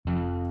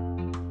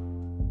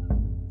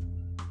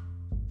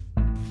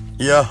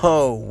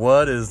Yo,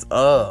 what is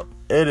up?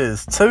 It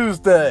is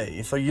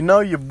Tuesday, so you know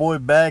your boy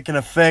back in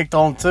effect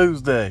on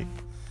Tuesday.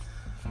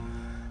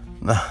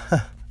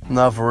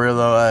 Not for real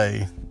though,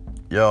 hey.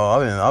 Yo,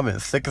 I've been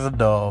sick as a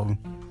dog.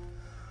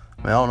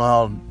 Man, I don't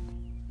know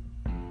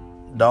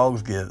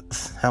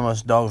how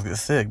much dogs get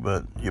sick,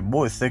 but your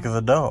boy's sick as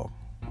a dog.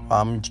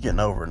 I'm getting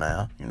over it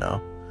now, you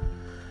know.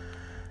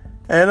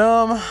 And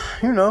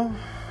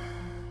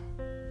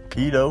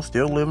keto,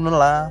 still living the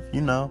life,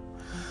 you know.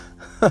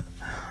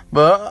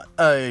 But,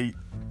 hey,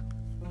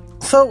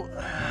 so,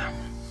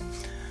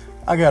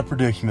 I got a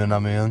predicament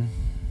I'm in,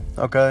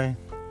 okay?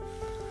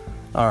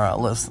 Alright,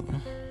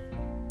 listen.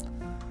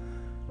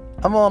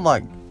 I'm on,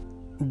 like,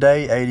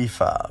 day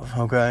 85,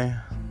 okay?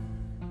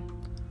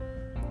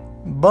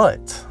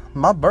 But,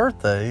 my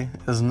birthday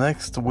is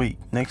next week,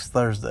 next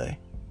Thursday,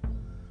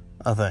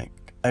 I think.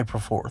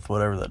 April 4th,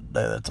 whatever that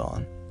day that's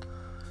on.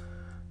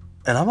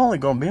 And I'm only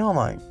going to be on,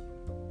 like,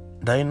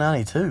 day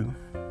 92.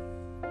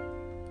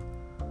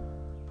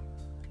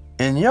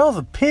 In y'all's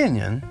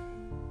opinion,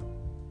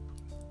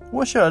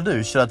 what should I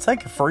do? Should I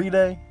take a free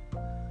day?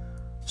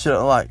 Should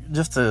I, like,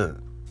 just to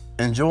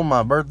enjoy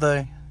my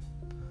birthday?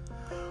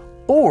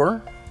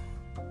 Or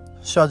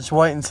should I just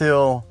wait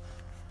until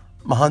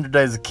my 100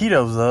 days of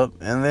keto's up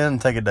and then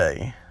take a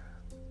day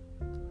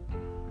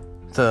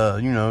to,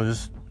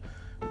 just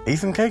eat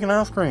some cake and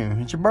ice cream?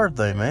 It's your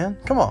birthday, man.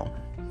 Come on.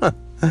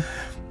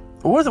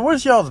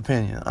 What's y'all's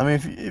opinion? I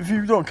mean, if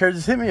you don't care,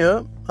 just hit me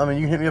up. I mean,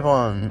 you can hit me up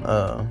on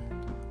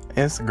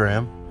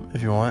Instagram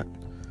if you want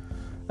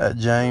at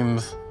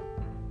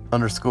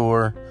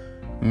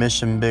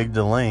James_Mission Big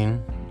Delane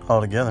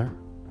all together,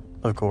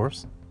 of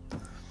course.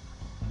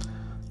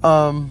 So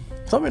I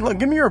mean, look,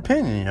 give me your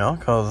opinion,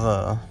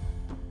 because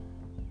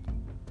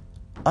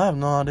I have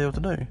no idea what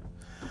to do.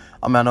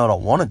 I mean, I know what I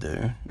want to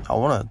do. I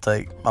want to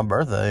take my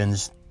birthday and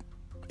just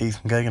eat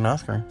some cake and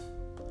ice cream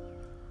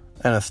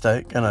and a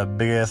steak and a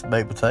big ass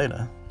baked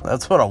potato.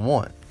 That's what I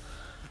want.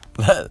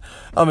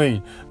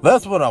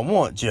 That's what I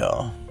want,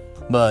 y'all.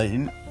 But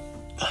I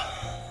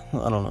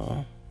don't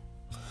know.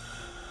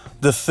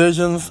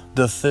 Decisions,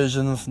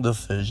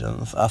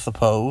 I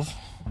suppose.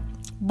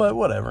 But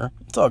whatever.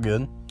 It's all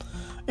good.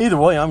 Either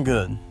way, I'm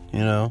good,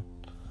 I'm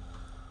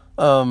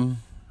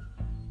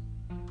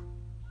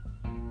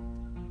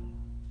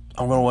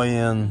gonna weigh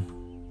in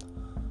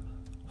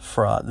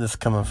this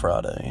coming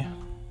Friday.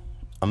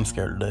 I'm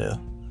scared to death.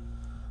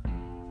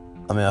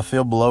 I mean, I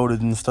feel bloated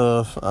and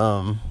stuff.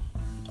 I'm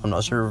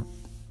not sure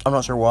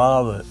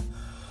why, but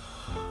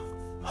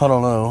I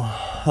don't know.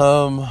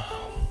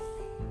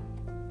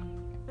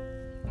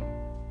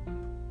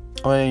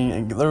 I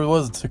mean, there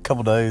was a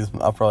couple days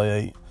I probably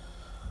ate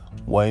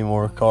way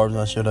more carbs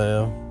than I should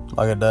have.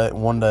 Like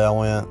one day I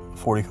went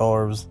 40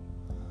 carbs,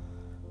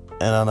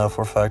 and I know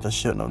for a fact I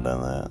shouldn't have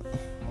done that,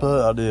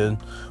 but I did.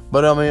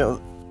 But I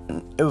mean,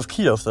 it was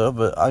keto stuff,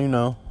 but I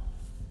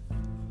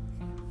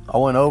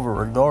went over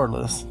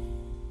regardless,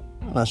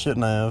 and I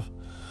shouldn't have.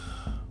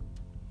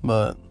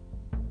 But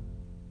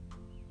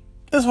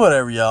it's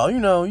whatever, y'all.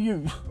 I'm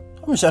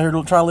just out here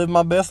trying to live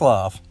my best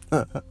life.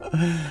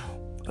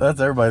 That's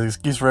everybody's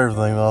excuse for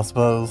everything, though, I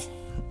suppose.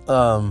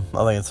 I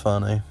think it's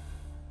funny.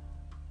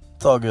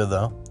 It's all good,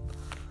 though.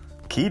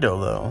 Keto,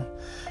 though.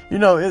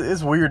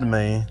 It's weird to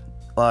me.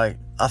 Like,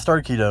 I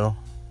started keto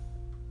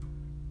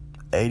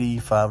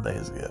 85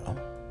 days ago.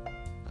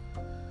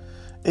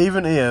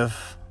 Even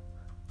if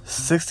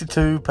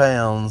 62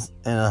 pounds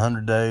in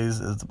 100 days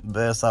is the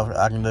best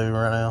I can do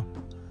right now,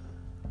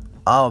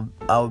 I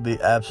would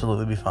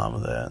absolutely be fine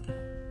with that.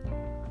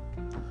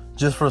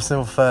 Just for a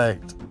simple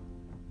fact,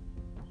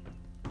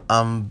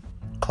 I'm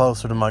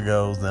closer to my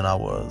goals than I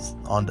was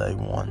on day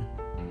one.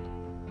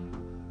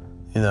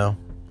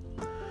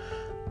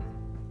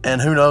 And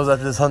who knows,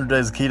 after this 100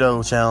 days of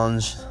keto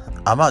challenge,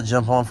 I might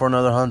jump on for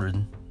another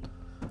 100.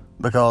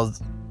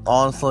 Because,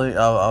 honestly,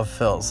 I've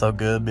felt so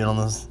good being on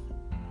this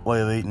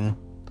way of eating.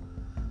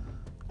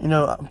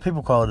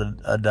 People call it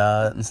a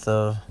diet and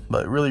stuff,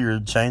 but really you're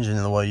changing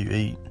the way you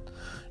eat.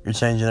 You're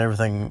changing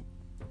everything.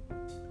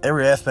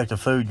 Every aspect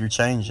of food you're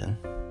changing.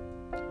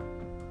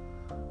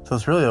 So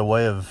it's really a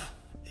way of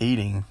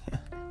eating.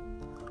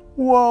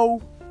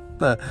 Whoa.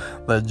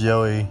 That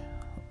Joey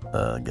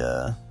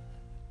guy.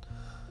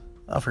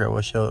 I forgot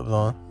what show it was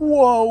on.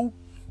 Whoa.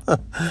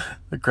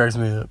 It cracks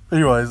me up.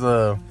 Anyways,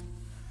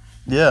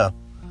 yeah.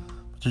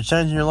 But you're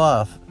changing your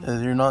life.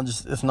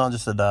 It's not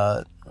just a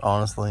diet,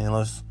 honestly,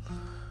 unless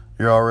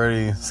you're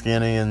already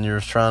skinny and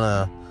you're trying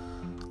to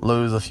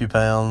lose a few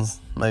pounds.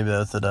 Maybe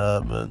that's a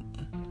diet, but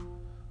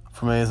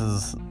for me, this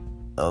is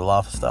a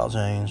lifestyle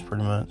change,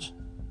 pretty much,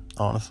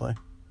 honestly.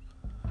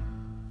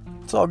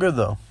 It's all good,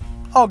 though.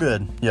 All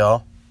good,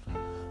 y'all.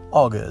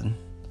 All good.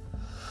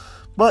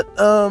 But,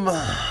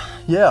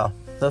 yeah,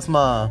 that's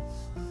my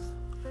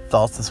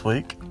thoughts this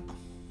week.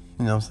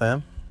 You know what I'm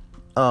saying?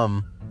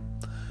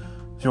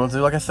 If you want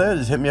to, like I said,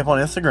 just hit me up on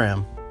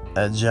Instagram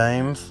at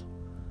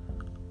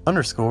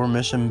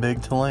James_Mission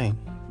Big Delane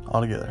all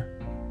together.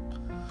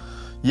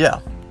 Yeah,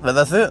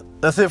 that's it.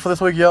 That's it for this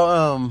week,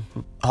 y'all.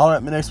 Holler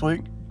at me next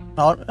week.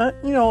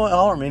 You know what?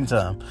 Holler at me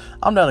anytime.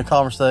 I'm down to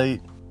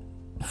conversate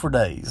for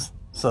days.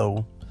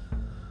 So,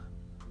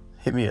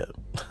 hit me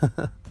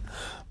up.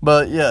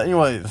 But, yeah,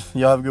 anyways,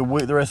 y'all have a good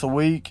week, the rest of the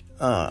week.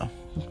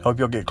 Hope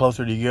y'all get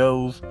closer to your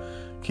goals.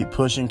 Keep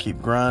pushing,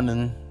 keep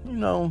grinding. You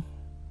know,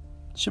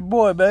 it's your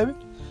boy, baby.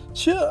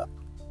 Chill.